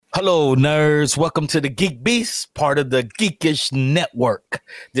Hello, nerds. Welcome to the GeekBeast, part of the Geekish Network.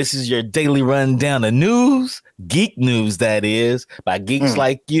 This is your daily rundown of news, geek news, that is, by geeks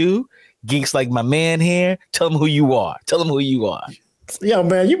like you, geeks like my man here. Tell them who you are. Tell them who you are. Yo,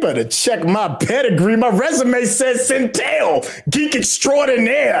 man, you better check my pedigree. My resume says Centel, geek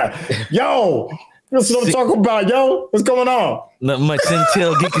extraordinaire. Yo, that's what I'm talking about, yo. What's going on? Not much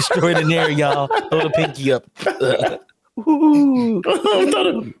Centel, geek extraordinaire, y'all. Throw the pinky up.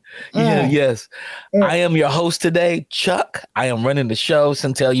 Yes. I am your host today, Chuck. I am running the show.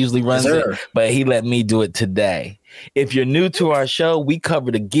 Centel usually runs it, but he let me do it today. If you're new to our show, we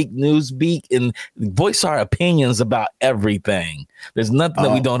cover the geek news beat and voice our opinions about everything. There's nothing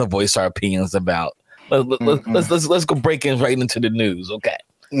that we don't voice our opinions about. Let's go break in right into the news, okay?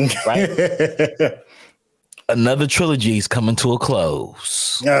 Right. Another trilogy is coming to a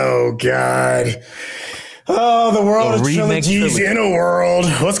close. Oh God. Oh, the world of trilogies in a world.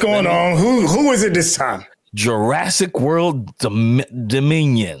 What's going on? Who is it this time? Jurassic World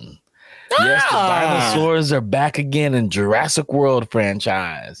Dominion. Yes, the dinosaurs are back again in Jurassic World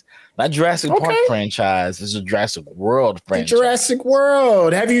franchise. Not Jurassic Park franchise. It's a Jurassic World franchise. The Jurassic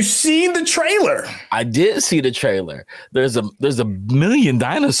World. Have you seen the trailer? I did see the trailer. There's a million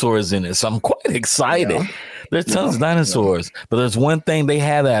dinosaurs in it, so I'm quite excited. Yeah. There's tons of dinosaurs, but there's one thing they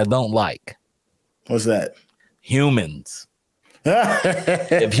have that I don't like. What's that? Humans.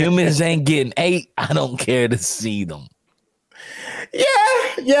 If humans ain't getting ate, I don't care to see them.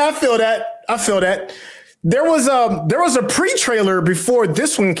 Yeah, I feel that. There was a pre-trailer before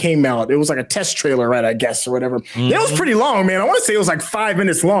this one came out. It was like a test trailer, right? I guess, or whatever. It was pretty long, man. I want to say it was like 5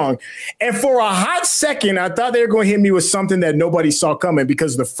 minutes long. And for a hot second, I thought they were going to hit me with something that nobody saw coming,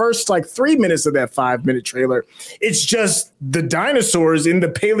 because the first like 3 minutes of that 5-minute trailer, it's just the dinosaurs in the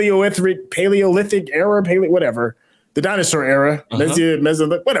Paleolithic era, whatever. The dinosaur era,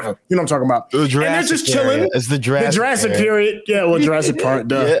 Mesolithic, whatever. You know what I'm talking about. And they're just chilling. It's the Jurassic period. Yeah, well, Jurassic Park.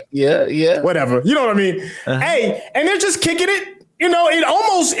 Duh. Yeah. Whatever. You know what I mean? Hey, and they're just kicking it. You know, it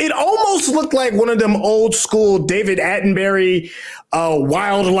almost looked like one of them old school David Attenborough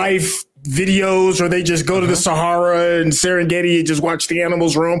wildlife videos, where they just go to the Sahara and Serengeti and just watch the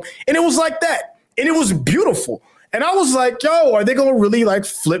animals roam. And it was like that. And it was beautiful. And I was like, yo, are they going to really like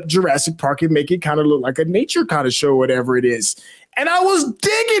flip Jurassic Park and make it kind of look like a nature kind of show, whatever it is? And I was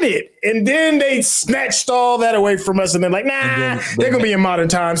digging it. And then they snatched all that away from us. And they're like, they're going to be in modern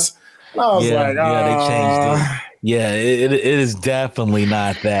times. And I was they changed it. Yeah, it is definitely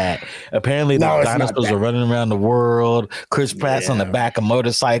not that. Apparently, the dinosaurs are running around the world. Chris Pratt's on the back of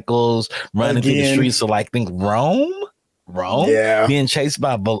motorcycles, running through the streets of, like, think Rome, being chased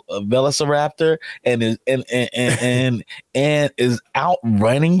by a velociraptor, and is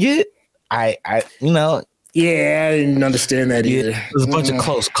outrunning it. I didn't understand that either. There's a bunch of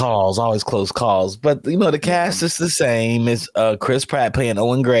close calls, always close calls. But the cast is the same. It's Chris Pratt playing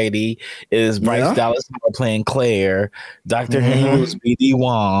Owen Grady, is Bryce Dallas Howard playing Claire, Dr. Henry was B.D.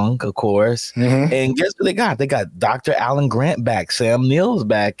 Wong, of course. And guess what they got? They got Dr. Alan Grant back, Sam Neill's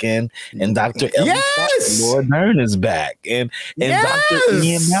back, and Dr. Ellen Laura Dern is back, and Dr.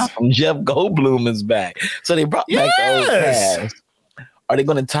 Ian Malcolm, Jeff Goldblum is back. So they brought back the old cast. Are they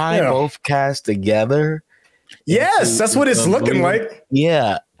going to tie both casts together? Yes, that's what it's looking like.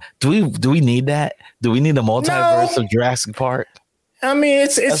 Yeah. Do we need that? Do we need a multiverse of Jurassic Park? I mean,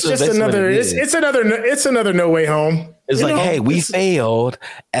 it's just another it's another No Way Home. It's like, hey, we failed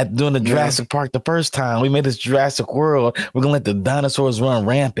at doing the Jurassic Park the first time. We made this Jurassic World. We're gonna let the dinosaurs run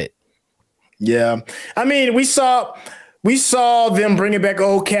rampant. Yeah. I mean, we saw them bringing back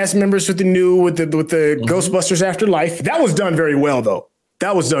old cast members with the Ghostbusters Afterlife. That was done very well, though.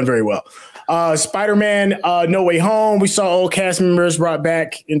 That was done very well. Spider-Man, No Way Home. We saw old cast members brought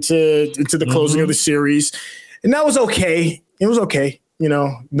back into the closing of the series, and that was okay. It was okay. You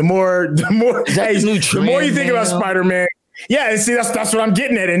know, the more you think about Spider-Man. Yeah, and see, that's what I'm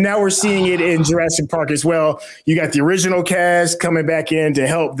getting at. And now we're seeing it in Jurassic Park as well. You got the original cast coming back in to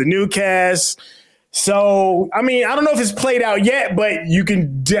help the new cast. So, I mean, I don't know if it's played out yet, but you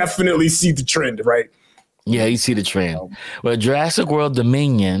can definitely see the trend, right? Yeah, you see the trend. Well, Jurassic World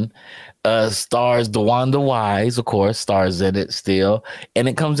Dominion stars DeWanda Wise, of course, stars in it still. And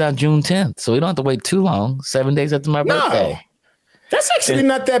it comes out June 10th. So we don't have to wait too long. 7 days after my birthday. That's actually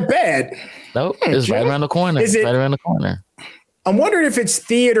not that bad. Nope, it's right around the corner. It's right around the corner. I'm wondering if it's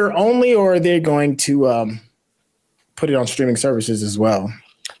theater only, or are they going to put it on streaming services as well?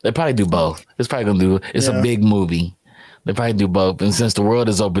 They probably do both. It's probably going to do, it's a big movie. They probably do both. And since the world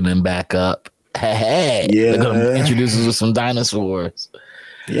is opening back up, they're going to introduce us with some dinosaurs.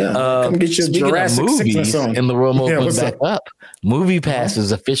 Yeah, come get your Jurassic movies and the world opens back up. Movie Pass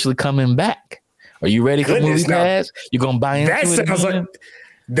is officially coming back. Are you ready for Movie Pass? You gonna buy into it?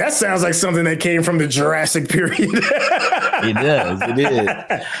 That sounds like something that came from the Jurassic period. It does. It is.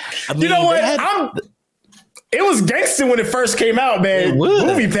 I mean, you know what? It was gangster when it first came out, man.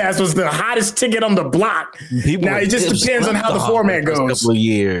 Movie Pass was the hottest ticket on the block. Now it just depends on how the format goes. Couple of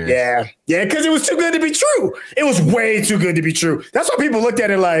years. Yeah, because it was too good to be true. It was way too good to be true. That's why people looked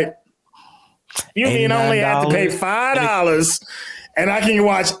at it like, you mean I only have to pay $5 and I can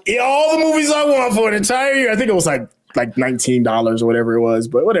watch all the movies I want for an entire year? I think it was like $19 or whatever it was,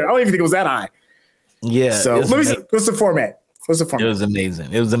 but whatever. I don't even think it was that high. Yeah. So let me see. What's the format? It was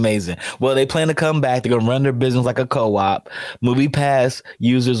amazing. It was amazing. Well, they plan to come back. They're going to run their business like a co-op. Movie Pass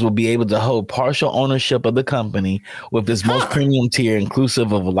users will be able to hold partial ownership of the company with its most premium tier,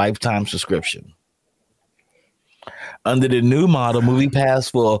 inclusive of a lifetime subscription. Under the new model, Movie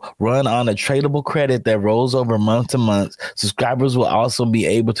Pass will run on a tradable credit that rolls over month to month. Subscribers will also be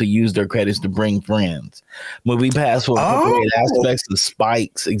able to use their credits to bring friends. Movie Pass will incorporate aspects of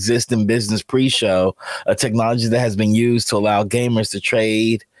Spike's existing business pre-show, a technology that has been used to allow gamers to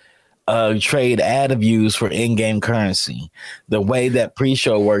trade ad views for in-game currency. The way that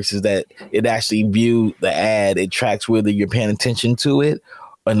pre-show works is that it actually views the ad. It tracks whether you're paying attention to it,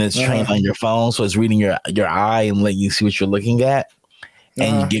 and it's trained on your phone, so it's reading your eye and letting you see what you're looking at,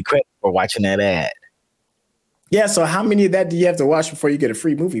 and you get credit for watching that ad. Yeah, so how many of that do you have to watch before you get a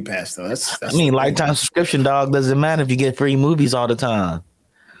free Movie Pass, though? That's lifetime subscription, dog. Doesn't matter if you get free movies all the time.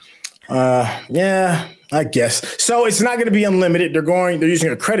 Yeah, I guess. So it's not going to be unlimited. They're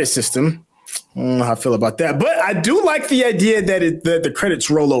using a credit system. I don't know how I feel about that, but I do like the idea that the credits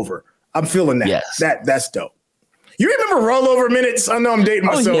roll over. I'm feeling that. Yes. That's dope. You remember rollover minutes? I know I'm dating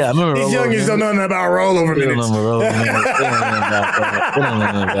myself. Oh, yeah, I remember these youngins don't know nothing about rollover minutes. They don't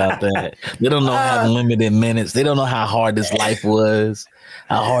know about that. They don't know how limited minutes. They don't know how hard this life was.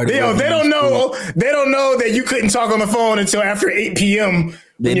 How hard they don't know. They don't know that you couldn't talk on the phone until after 8 p.m.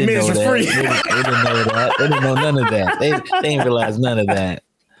 when your minutes were free. They didn't know that. They didn't know none of that. They didn't realize none of that.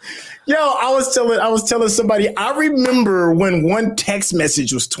 Yo, I was telling somebody, I remember when one text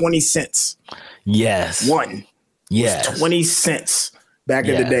message was 20 cents. Yes. One. Yes. 20 cents back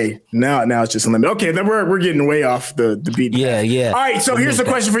in the day. Now it's just unlimited. Okay, then we're getting way off the beat. Yeah. All right, so here's the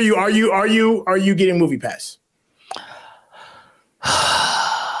question for you. Are you getting Movie Pass?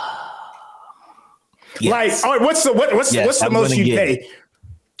 Yes. Like, all right, what's the most you'd pay?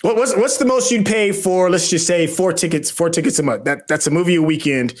 What's the most you'd pay for, let's just say, four tickets a month? That's a movie a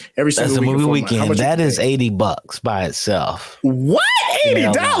weekend every single week. That's a movie weekend. That is $80 by itself. What?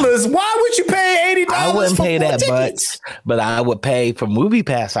 $80? Why would you pay $80? I wouldn't pay that much, but I would pay for Movie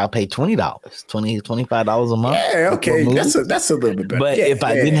Pass. I'll pay $20, $25 a month. Yeah, okay. That's a little bit better. But if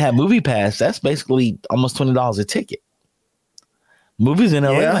I didn't have Movie Pass, that's basically almost $20 a ticket. Movies in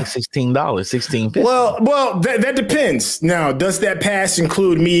LA like $16, $16.50. Well, that depends. Now, does that pass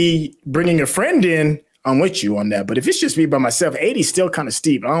include me bringing a friend in? I'm with you on that. But if it's just me by myself, 80 is still kind of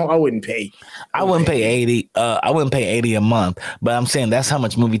steep. I wouldn't pay. I wouldn't pay 80. I wouldn't pay 80 a month. But I'm saying that's how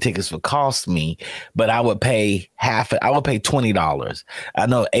much movie tickets would cost me. But I would pay half. I would pay $20. I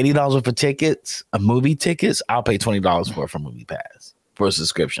know $80 for tickets, movie tickets. I'll pay $20 for Movie Pass for a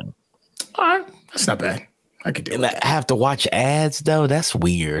subscription. All right, that's not bad. I could do and that. I have to watch ads though. That's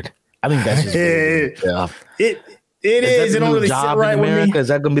weird. I think that's just weird. It is. It don't really sit right with me. Is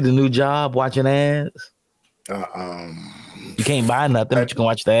that gonna be the new job? Watching ads. You can't buy nothing, but you can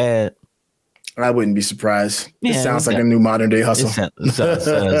watch the ad. I wouldn't be surprised. It sounds like a new modern day hustle.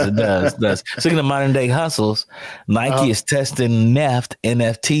 It does. Speaking of modern day hustles, Nike is testing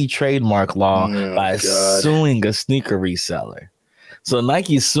NFT trademark law by suing a sneaker reseller. So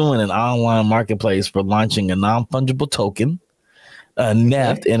Nike is suing an online marketplace for launching a non-fungible token,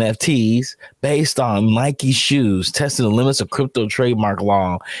 NFTs, based on Nike shoes, testing the limits of crypto trademark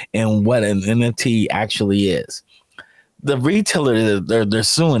law and what an NFT actually is. The retailer they're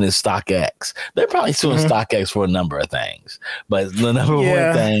suing is StockX. They're probably suing StockX for a number of things, but the number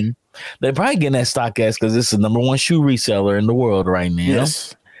one thing, they're probably getting at StockX because this is the number one shoe reseller in the world right now.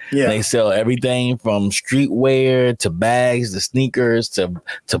 Yes. Yeah. They sell everything from streetwear to bags to sneakers to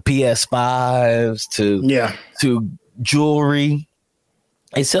PS5s to jewelry.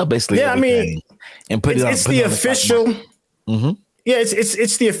 They sell basically everything. And put it's the official. Yeah,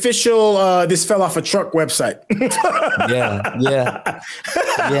 it's the official this fell off a truck website. yeah.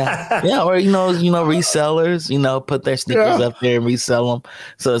 Or resellers, put their sneakers up there and resell them.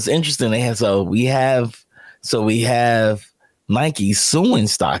 So it's interesting. We have Nike suing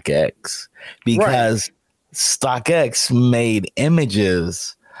StockX because StockX made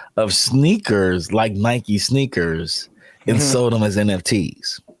images of sneakers like Nike sneakers and sold them as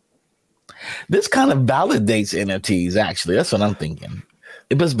NFTs. This kind of validates NFTs, actually. That's what I'm thinking.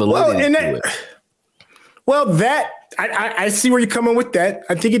 It puts validity to it. Well, that I see where you're coming with that.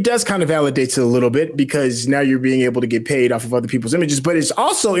 I think it does kind of validate it a little bit because now you're being able to get paid off of other people's images. But it's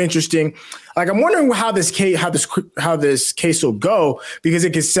also interesting. Like I'm wondering how this case will go because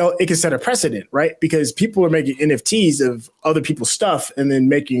it can set a precedent, right? Because people are making NFTs of other people's stuff and then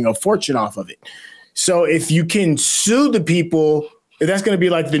making a fortune off of it. So if you can sue the people, if that's going to be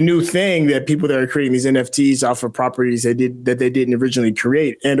like the new thing that people that are creating these NFTs off of properties that they didn't originally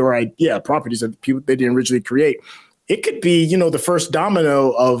create properties that people they didn't originally create. It could be, the first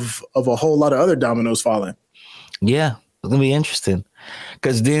domino of a whole lot of other dominoes falling. Yeah, it's gonna be interesting.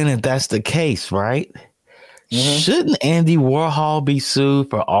 Because then, if that's the case, right? Shouldn't Andy Warhol be sued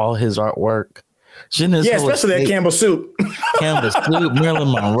for all his artwork? Shouldn't especially that Campbell soup. Campbell soup,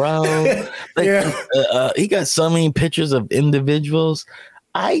 Marilyn Monroe. He got so many pictures of individuals.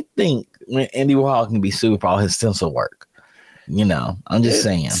 I think Andy Warhol can be sued for all his stencil work. I'm just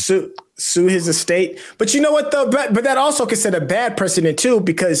saying. Sue his estate. But you know what though? But that also can set a bad precedent too,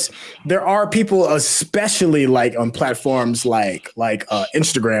 because there are people, especially like on platforms like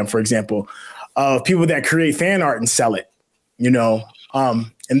Instagram, for example, of people that create fan art and sell it,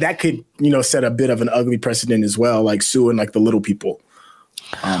 and that could, set a bit of an ugly precedent as well, like suing like the little people.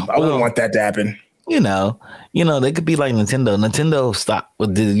 I wouldn't want that to happen. They could be like Nintendo.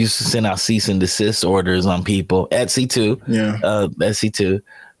 Nintendo used to send out cease and desist orders on people. Etsy too. Yeah. Etsy too.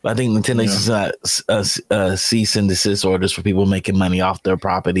 I think Nintendo used to send out cease and desist orders for people making money off their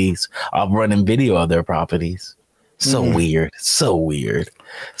properties, off running video of their properties. So weird. So weird.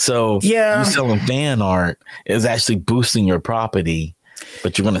 So you selling fan art is actually boosting your property,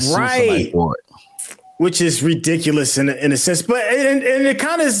 but you're going to sue somebody for it. Which is ridiculous in a sense, but and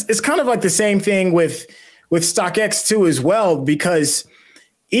it's kind of like the same thing with StockX too as well, because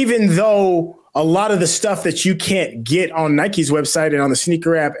even though a lot of the stuff that you can't get on Nike's website and on the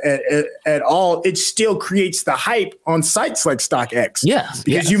sneaker app at all, it still creates the hype on sites like StockX. Yes,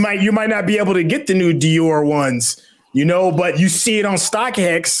 because you might not be able to get the new Dior ones, but you see it on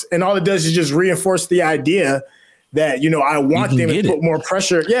StockX, and all it does is just reinforce the idea that, I want them to put more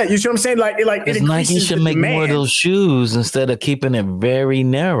pressure. Yeah, you see what I'm saying? Like it Nike should make more of those shoes instead of keeping it very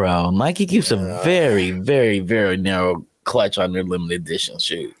narrow. Nike keeps a very, very, very narrow clutch on their limited edition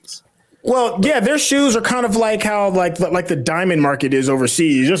shoes. Well, yeah, their shoes are kind of like how like the diamond market is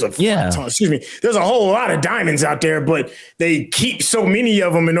overseas. There's there's a whole lot of diamonds out there, but they keep so many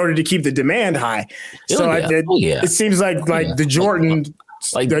of them in order to keep the demand high. It seems like the Jordan.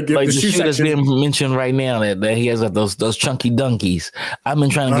 Like the shoe that's being mentioned right now that he has those chunky dunkies. I've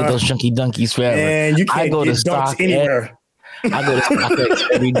been trying to get those chunky dunkies forever. And you can't get dunks anywhere. I go to StockX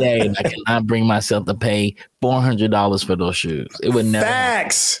every day, and I cannot bring myself to pay $400 for those shoes. It would never.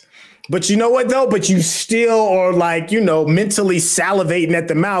 Facts. But you know what though? But you still are mentally salivating at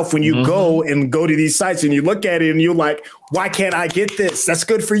the mouth when you go to these sites and you look at it and you're like, why can't I get this? That's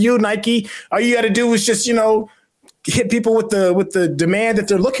good for you, Nike. All you got to do is just hit people with the demand that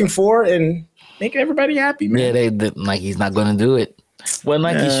they're looking for and make everybody happy, man. Yeah, Nike's not going to do it. What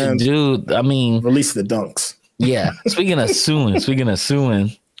Nike should do, release the dunks. Yeah. Speaking of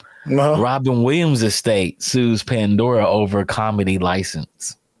suing, Robin Williams' estate sues Pandora over comedy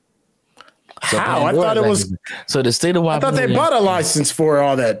license. So how? I thought it was. So the state of Robin I thought they bought a license for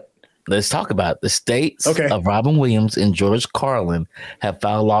all that. Let's talk about it. The states of Robin Williams and George Carlin have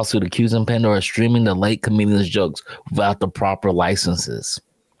filed a lawsuit accusing Pandora of streaming the late comedian's jokes without the proper licenses.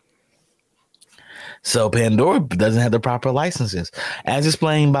 So Pandora doesn't have the proper licenses. As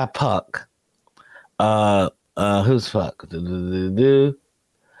explained by Puck. Who's Puck?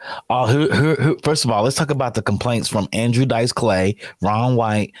 First of all, let's talk about the complaints from Andrew Dice Clay, Ron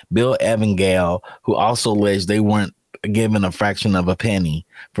White, Bill Evangale, who also alleged they weren't given a fraction of a penny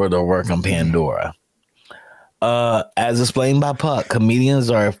for their work on Pandora. As explained by Puck,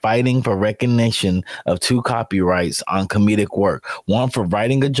 comedians are fighting for recognition of two copyrights on comedic work, one for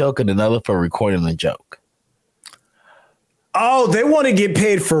writing a joke and another for recording a joke. Oh, they want to get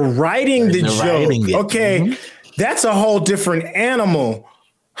paid for writing the joke. Okay, that's a whole different animal.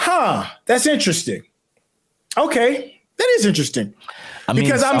 Huh, that's interesting. Okay, that is interesting.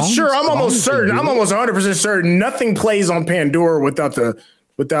 Because I'm almost 100% certain nothing plays on Pandora without the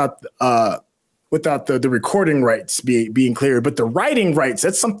recording rights being cleared, but the writing rights,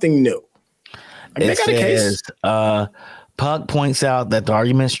 that's something new. They got a case. Puck points out that the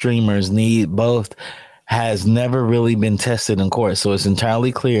argument streamers need both has never really been tested in court, so it's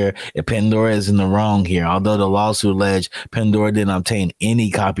entirely clear if Pandora is in the wrong here, although the lawsuit alleged Pandora didn't obtain any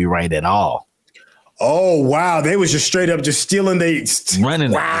copyright at all. Oh, wow. They was just straight up just stealing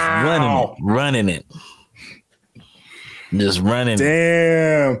running it. Just running it.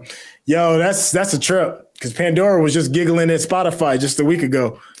 Damn. Yo, that's a trip, because Pandora was just giggling at Spotify just a week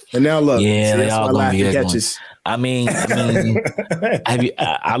ago. And now look. Yeah, they all gonna be catches. I mean,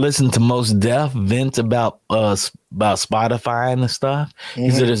 I listened to Mos Def vent about Spotify and the stuff. He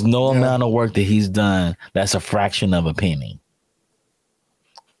said there's no amount of work that he's done that's a fraction of a penny.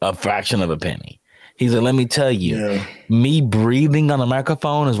 A fraction of a penny. He said, let me tell you, me breathing on a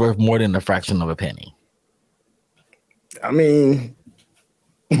microphone is worth more than a fraction of a penny. I mean,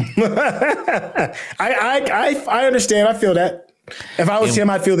 I understand. I feel that. If I was him,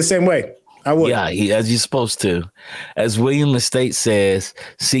 I'd feel the same way. I would. Yeah, as you're supposed to. As William Estate says,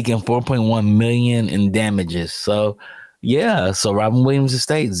 seeking $4.1 million in damages. So, yeah. So Robin Williams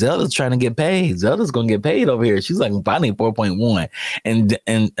Estate, Zelda's trying to get paid. Zelda's gonna get paid over here. She's like, I need 4.1. And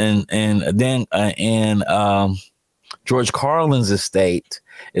then George Carlin's estate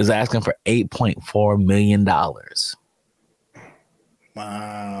is asking for $8.4 million.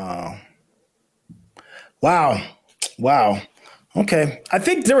 Wow. Okay. I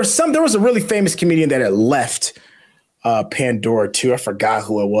think there was a really famous comedian that had left Pandora too. I forgot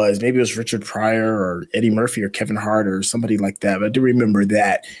who it was. Maybe it was Richard Pryor or Eddie Murphy or Kevin Hart or somebody like that. But I do remember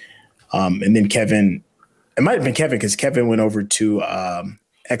that. And then Kevin, it might have been Kevin, because Kevin went over to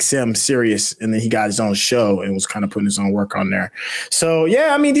XM Sirius, and then he got his own show and was kind of putting his own work on there. So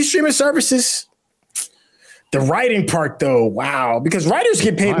yeah, I mean, these streaming services. The writing part, though, wow, because writers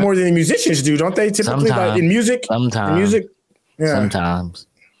get paid more than the musicians do, don't they? Typically, in music. Sometimes. Yeah.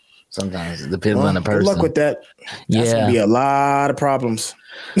 Sometimes it depends on the person. Good luck with that. That's gonna be a lot of problems.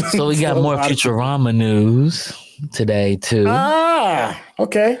 So we got more Futurama news today too.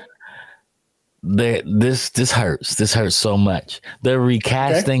 Okay. This hurts. This hurts so much. They're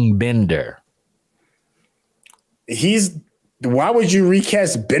recasting Bender. Why would you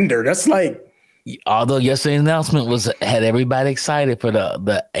recast Bender? That's like. Although yesterday's announcement had everybody excited for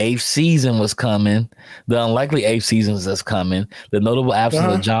the 8th season was coming, the unlikely 8th seasons that's coming. The notable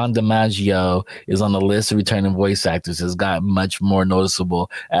absence of John DiMaggio is on the list of returning voice actors. Has gotten much more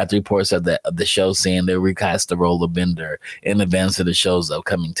noticeable after reports of the show saying they recast the role of Bender in advance of the show's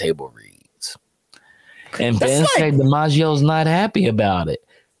upcoming table reads. And fans say DiMaggio's not happy about it.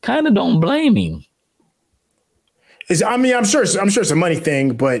 Kind of don't blame him. I'm sure it's a money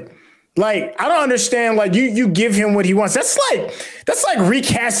thing, but. Like, I don't understand. Like, you give him what he wants. That's like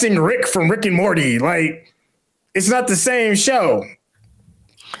recasting Rick from Rick and Morty. Like, it's not the same show.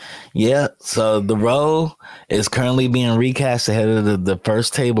 Yeah. So the role is currently being recast ahead of the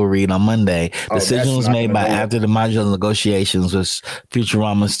first table read on Monday. Decision was made after the modular negotiations with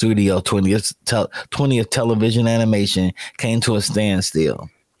Futurama Studio 20th Television Animation came to a standstill.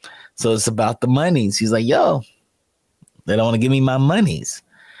 So it's about the monies. He's like, yo, they don't want to give me my monies.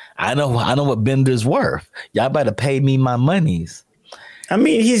 I know what Bender's worth. Y'all better pay me my monies. I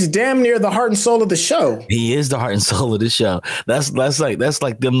mean, he's damn near the heart and soul of the show. He is the heart and soul of the show. That's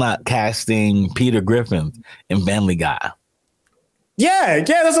like them not casting Peter Griffin in Family Guy. Yeah,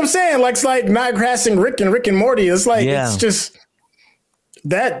 that's what I'm saying. Like, it's like not casting Rick and Morty. It's like it's just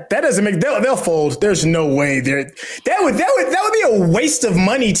that doesn't make they'll fold. There's no way there. That would be a waste of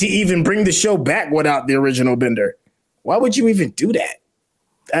money to even bring the show back without the original Bender. Why would you even do that?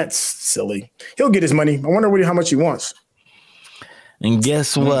 That's silly. He'll get his money. I wonder how much he wants. And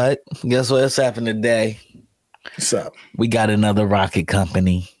guess what? Guess what's happened today? What's up? We got another rocket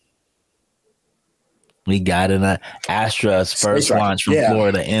company. We got an Astra's first launch from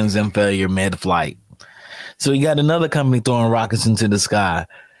Florida ends in failure mid-flight. So we got another company throwing rockets into the sky.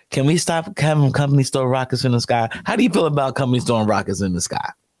 Can we stop having companies throw rockets in the sky? How do you feel about companies throwing rockets in the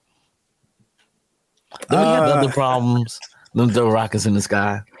sky? Do we have other problems? Them throw rockets in the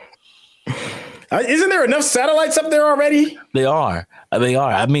sky. Isn't there enough satellites up there already? They are.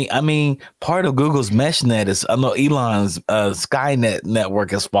 I mean, part of Google's MeshNet is. I know Elon's Skynet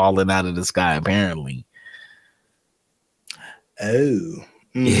network has fallen out of the sky. Apparently. Yeah.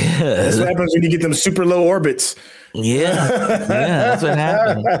 That's what happens when you get them super low orbits. Yeah, that's what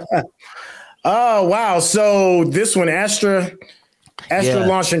happened. Oh wow! So this one, Astra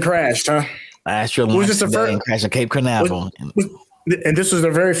launched and crashed, huh? Astra launched and crashed at Cape Canaveral. And this was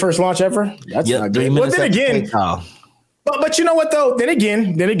their very first launch ever? That's not good. Well, then again, but you know what though? Then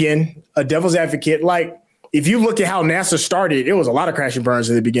again, a devil's advocate, like if you look at how NASA started, it was a lot of crash and burns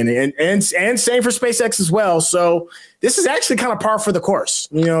in the beginning, and same for SpaceX as well. So this is actually kind of par for the course.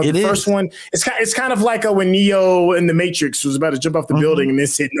 The first one, it's kind of like when Neo in the Matrix was about to jump off the building and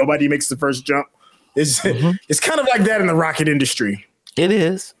this hit, nobody makes the first jump. It's kind of like that in the rocket industry. It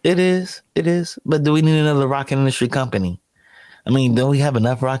is. But do we need another rocket industry company? I mean, don't we have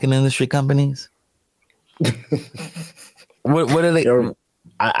enough rocket industry companies? What are they?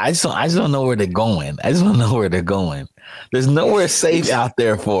 I just don't know where they're going. I just don't know where they're going. There's nowhere safe out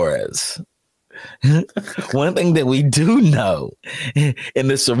there for us. One thing that we do know in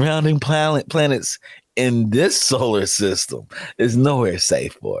the surrounding planets in this solar system is nowhere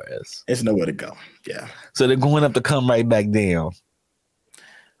safe for us. It's nowhere to go. Yeah. So they're going up to come right back down.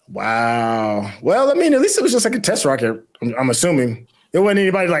 Wow. Well, I mean, at least it was just like a test rocket. I'm assuming there wasn't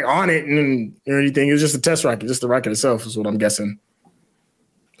anybody like on it or anything. It was just a test rocket. Just the rocket itself is what I'm guessing.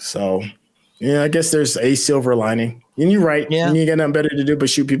 So, yeah, I guess there's a silver lining. And you're right. Yeah. And you got nothing better to do but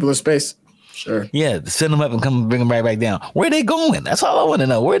shoot people in space. Sure. Yeah, send them up and come bring them right back down. Where are they going? That's all I want to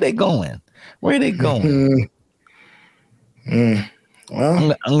know. Where are they going?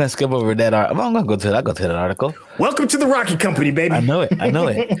 Well, I'm gonna skip over that. I'm gonna go to that article. Welcome to the rocket company, baby. I know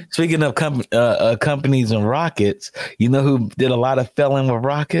it. Speaking of companies and rockets, you know who did a lot of failing with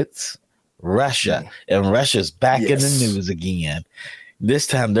rockets? Russia, and Russia's back in the news again. This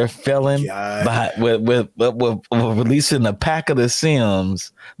time they're failing with releasing a pack of the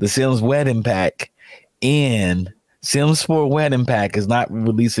Sims wedding pack, and Sims 4 wedding pack is not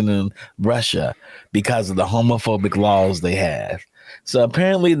releasing in Russia because of the homophobic laws they have. So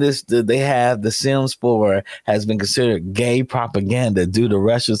apparently they have the Sims 4 has been considered gay propaganda due to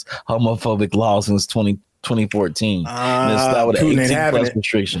Russia's homophobic laws since 2014. And it's not with an 18+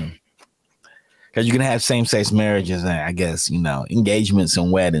 restriction. Because you can have same-sex marriages and I guess, engagements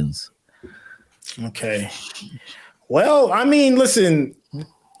and weddings. Okay. Well, I mean, listen,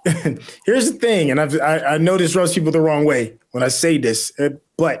 here's the thing. And I know this rubs people the wrong way when I say this,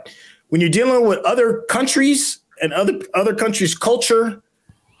 but when you're dealing with other countries and other countries' culture,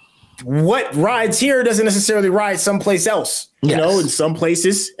 what rides here doesn't necessarily ride someplace else. Yes. In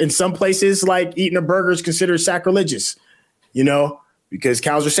some places, like eating a burger is considered sacrilegious, because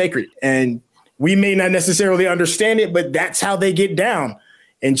cows are sacred. And we may not necessarily understand it, but that's how they get down.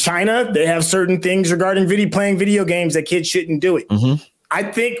 In China, they have certain things regarding playing video games that kids shouldn't do it. Mm-hmm. I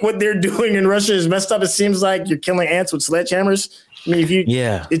think what they're doing in Russia is messed up. It seems like you're killing ants with sledgehammers. I mean,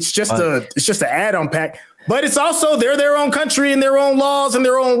 it's just an add-on pack. But it's also they're their own country and their own laws and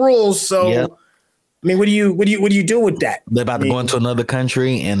their own rules. So, I mean, what do you do with that? They're about to go into another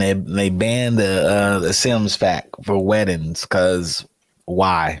country and they ban the Sims pack for weddings because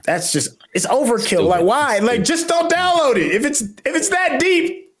why? That's just it's overkill. Stupid. Like why? Like just don't download it. If it's that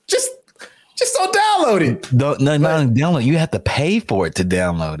deep, just don't download it. Not download. You have to pay for it to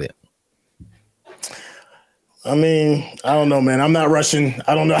download it. I mean, I don't know, man. I'm not Russian.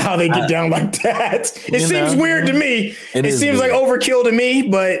 I don't know how they get down like that. It seems weird to me. It seems weird. Like overkill to me,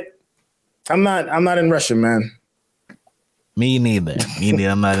 but I'm not in Russia, man. Me neither.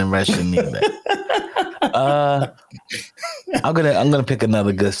 I'm not in Russia neither. I'm gonna pick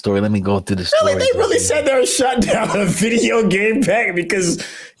another good story. Let me go through the story. They really said they were shut down a video game pack because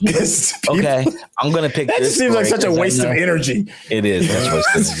people, okay. I'm gonna pick. That just seems like such a waste of energy. It is.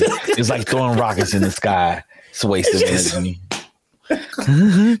 It's like throwing rockets in the sky. It's a waste of energy.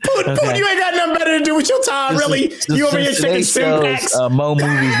 Putin, you ain't got nothing better to do with your time, really. You over here shaking sim packs. More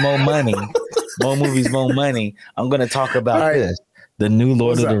movies, more money. More movies, more money. I'm gonna talk about this. The new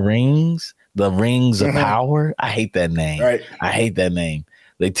Lord of the Rings. The Rings of Power. I hate that name. Right. I hate that name.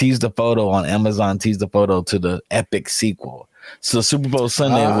 They teased the photo on Amazon, teased the photo to the epic sequel. So Super Bowl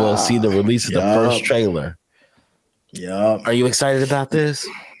Sunday, we'll see the release of the first trailer. Yeah. Are you excited about this?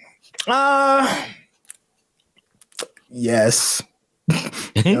 Yes.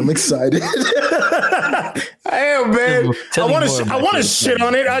 I'm excited. I am, man. I want to shit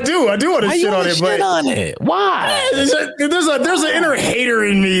on it. I do want to shit on it. Shit on it. Why? There's an inner hater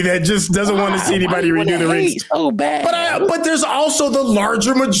in me that just doesn't want to see anybody redo the Rings so bad. But there's also the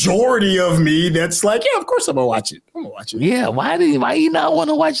larger majority of me that's like, yeah, of course I'm gonna watch it. Yeah. Why you not want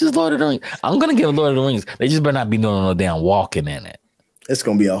to watch this Lord of the Rings? I'm gonna give Lord of the Rings. They just better not be doing no damn walking in it. It's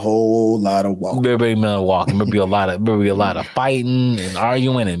gonna be a whole lot of walking. There'll be a lot of fighting and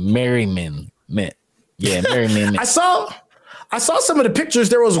arguing and merriment. Yeah, merriment. I saw some of the pictures.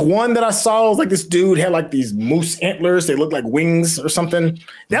 There was one that I saw. It was like this dude had like these moose antlers. They looked like wings or something.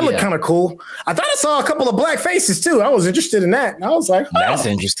 That looked kind of cool. I thought I saw a couple of black faces too. I was interested in that. And I was like, that's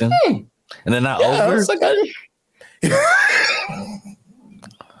interesting. And they're not over. Like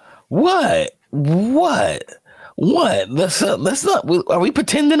what? What? What? Let's not. Are we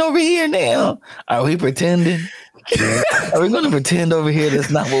pretending over here now? Are we pretending? Are we going to pretend over here that's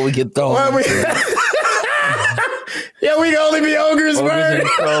not what we get thrown? Yeah, we can only be ogres, and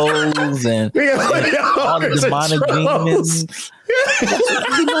trolls, and we can only be all the demonic demons. That's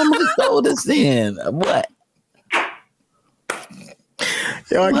what we normally told us in. What?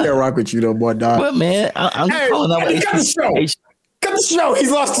 Yo, I can't rock with you no more, dog. But man, I'm just calling out. Cut the show. Cut the show.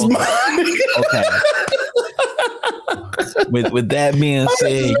 He's lost his mind. Okay. With that being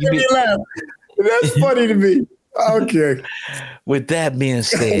said, that's funny to me. Okay. With that being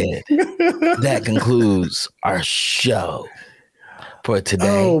said, that concludes our show for today.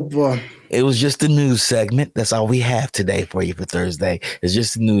 Oh boy. It was just a news segment. That's all we have today for you for Thursday. It's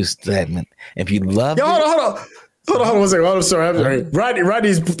just a news segment. If you love it. Hold on one second. I'm sorry.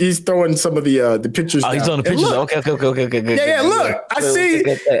 Rodney's throwing some of the pictures. Oh, he's throwing the pictures. Okay. Yeah. Look, I see.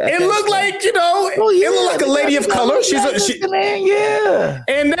 It looked like it looked like a lady of color. Yeah.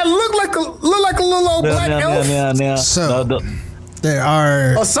 And that looked like a little old black elf. There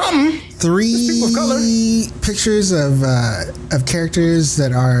are something. 3 pictures of characters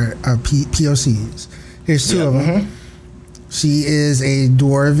that are POCs. Here's 2 of them. Mm-hmm. She is a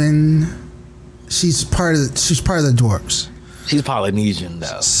dwarven. She's part of the dwarves. She's Polynesian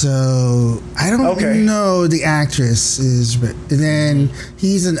though. So I don't know the actress is, and then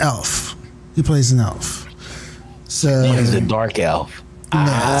he's an elf. He plays an elf. So he's a dark elf. No, look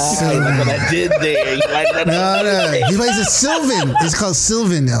what I did there. You like that? No. He plays a Sylvan. It's called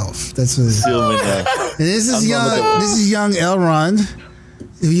Sylvan Elf. That's what it is. Sylvan Elf. And this is young Elrond.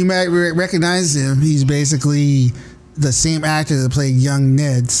 If you might recognize him, he's basically the same actor that played young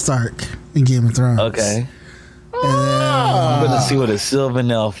Ned Stark in Game of Thrones. Okay. I'm gonna see what a Sylvan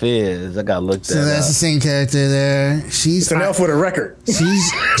Elf is. I gotta look that up. So that's the same character there. She's an elf with a record.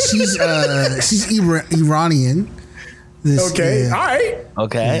 She's Iranian. All right.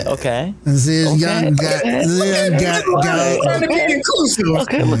 Okay. This is young guy. Okay,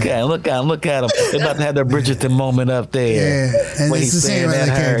 look at him. They're about to have their Bridgerton moment up there. Yeah, and it's the same other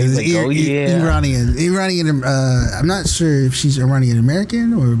character. Iranian. I'm not sure if she's Iranian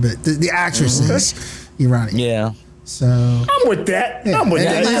American but the actress is Iranian. Yeah. So I'm with that. Yeah. And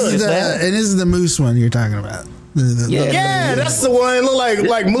this is the moose one you're talking about. That's the one. It look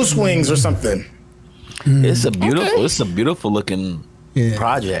like moose wings or something. It's a beautiful looking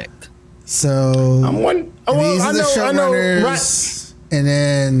project. So I'm one. These are the showrunners, and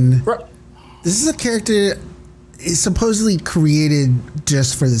then this is a character is supposedly created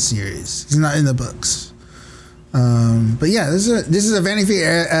just for the series. He's not in the books. But yeah, this is a Vanity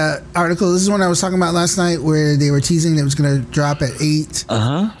Fair article. This is one I was talking about last night, where they were teasing that it was going to drop at 8.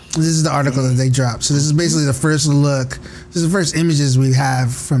 This is the article that they dropped. So this is basically the first look. This is the first images we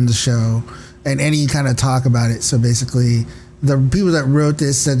have from the show. And any kind of talk about it. So basically, the people that wrote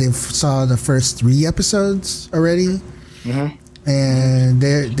this said they saw the first 3 episodes already, and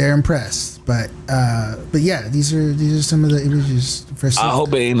they're impressed. But yeah, these are some of the images. I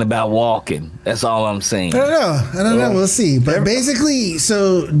hope it ain't about walking. That's all I'm saying. I don't know. We'll see. But basically,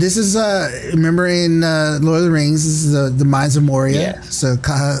 so this is remember in Lord of the Rings, this is the Mines of Moria. Yes. So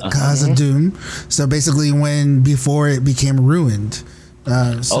Khazad-dûm. So basically, before it became ruined.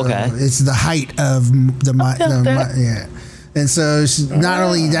 It's the height of the and so not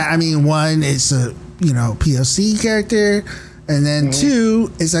only that, I mean, 1, it's a POC character, and then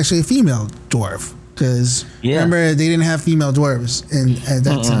 2, it's actually a female dwarf, because remember they didn't have female dwarves at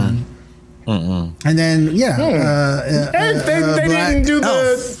that time. And then they didn't do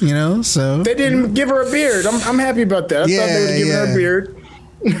elf, so they didn't give her a beard. I'm happy about that. I thought they would give her a beard.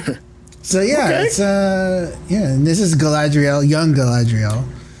 So it's and this is Galadriel, young Galadriel.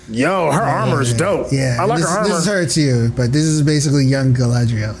 Yo, her armor is dope. Yeah, I like her armor. This is her too, but this is basically young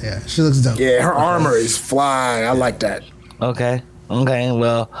Galadriel. Yeah, she looks dope. Yeah, her armor is fly. I like that. Okay.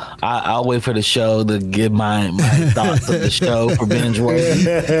 Well, I'll wait for the show to give my thoughts of the show for binge watching.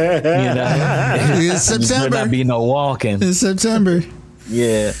 It's September. There better not be no walking. It's September.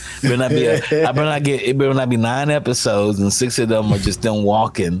 Yeah, it better not be 9 episodes and 6 of them are just them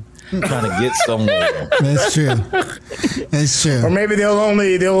walking. Trying to get somewhere. That's true. Or maybe they'll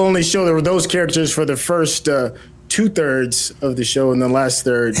only show those characters for the first 2/3 of the show, and the last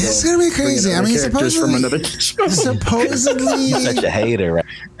third. It's gonna be crazy. I mean, supposedly, you're such a hater, right?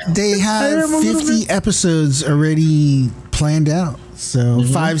 They have 50 episodes already planned out. So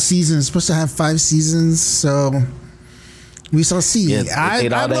 5 seasons. Supposed to have 5 seasons. So we shall see. Yeah,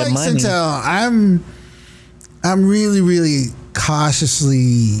 I'd like to tell. I'm really, really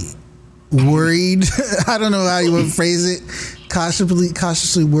cautiously worried. I don't know how you would phrase it,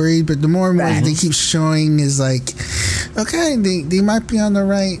 cautiously worried, but the more and more they keep showing is like, okay, they might be on the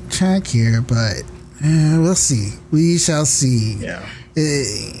right track here, but we'll see. We shall see. Yeah.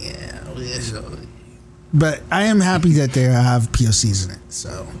 But I am happy that they have POCs in it,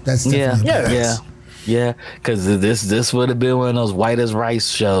 so that's definitely yeah. Because this would have been one of those white as rice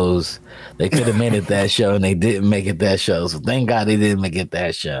shows. They could have made it that show, and they didn't make it that show. So thank God they didn't make it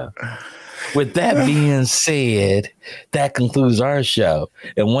that show. With that being said, that concludes our show.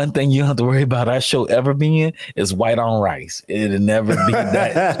 And one thing you don't have to worry about our show ever being is white on rice. It'll never be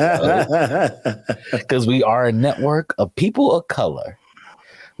that because we are a network of people of color.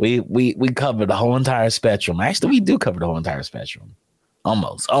 We cover the whole entire spectrum. Actually, we do cover the whole entire spectrum.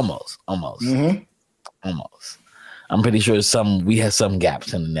 Almost. Mm-hmm. Almost. I'm pretty sure we have some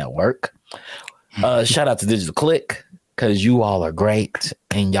gaps in the network. Shout out to Digital Click, because you all are great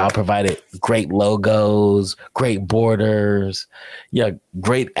and y'all provided great logos, great borders,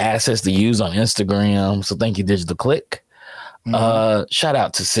 great assets to use on Instagram. So thank you, Digital Click. Mm-hmm. Shout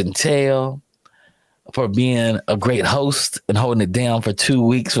out to Centel for being a great host and holding it down for 2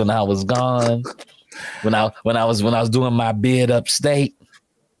 weeks when I was gone. When I was doing my bid upstate,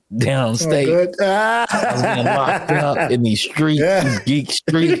 downstate, I was being locked up in these streets, these geek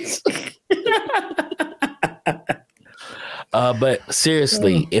streets. But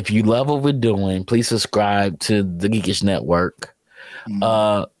seriously, if you love what we're doing, please subscribe to the Geekish Network.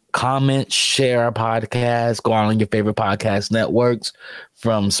 Comment, share our podcast, go on your favorite podcast networks,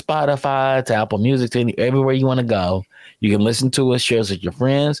 from Spotify to Apple Music to everywhere you want to go. You can listen to us, share us with your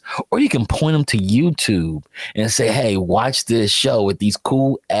friends, or you can point them to YouTube and say, hey, watch this show with these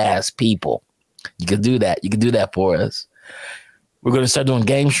cool ass people. You can do that. You can do that for us. We're going to start doing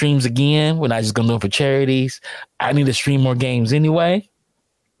game streams again. We're not just going to do it for charities. I need to stream more games anyway.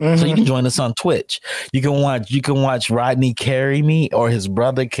 Mm-hmm. So you can join us on Twitch. You can watch Rodney carry me or his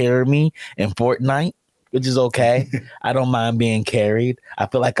brother carry me in Fortnite, which is okay. I don't mind being carried. I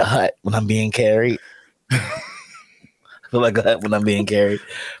feel like a hut when I'm being carried.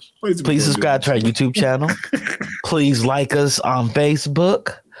 Please subscribe to our YouTube channel. Please like us on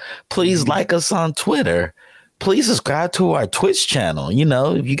Facebook. Please like us on Twitter. Please subscribe to our Twitch channel. You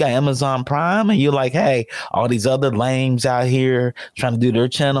know, if you got Amazon Prime and you're like, hey, all these other lames out here trying to do their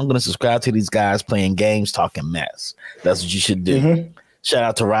channel, I'm going to subscribe to these guys playing games, talking mess. That's what you should do. Mm-hmm. Shout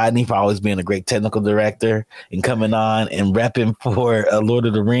out to Rodney for always being a great technical director and coming on and repping for Lord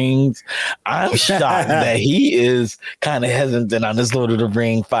of the Rings. I'm shocked that he is kind of hesitant on this Lord of the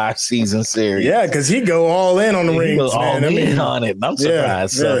Rings 5-season series. Yeah, because he go all in on the rings. Goes all in on it. I'm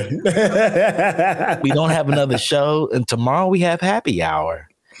surprised. So we don't have another show, and tomorrow we have happy hour.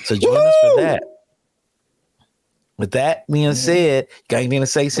 So join us for that. With that being said, got anything to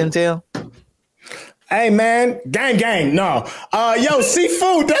say, Centel? Hey, man, gang. No. Yo,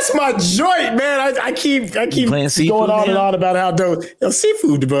 seafood, that's my joint, man. I keep going on and on about how dope. Yo,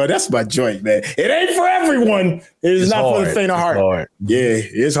 seafood, bro, that's my joint, man. It ain't for everyone. It's not hard. For the faint of heart. Hard. Yeah,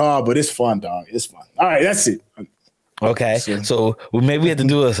 it's hard, but it's fun, dog. It's fun. All right, that's it. Okay, so maybe we have to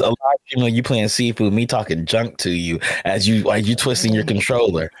do a live stream of you playing seafood, me talking junk to you as you twisting your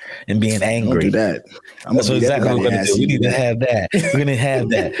controller and being angry. Don't do that. That's exactly what we're going to do. We need to have that. We're going to have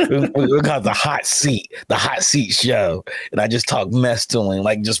that. We're called the hot seat show. And I just talk mess to him,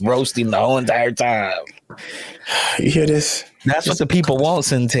 like just roasting the whole entire time. You hear this? That's what the people want,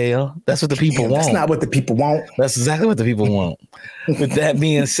 Centel. That's what the people want. That's not what the people want. That's exactly what the people want. With that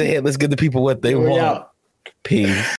being said, let's give the people what they want. Peace.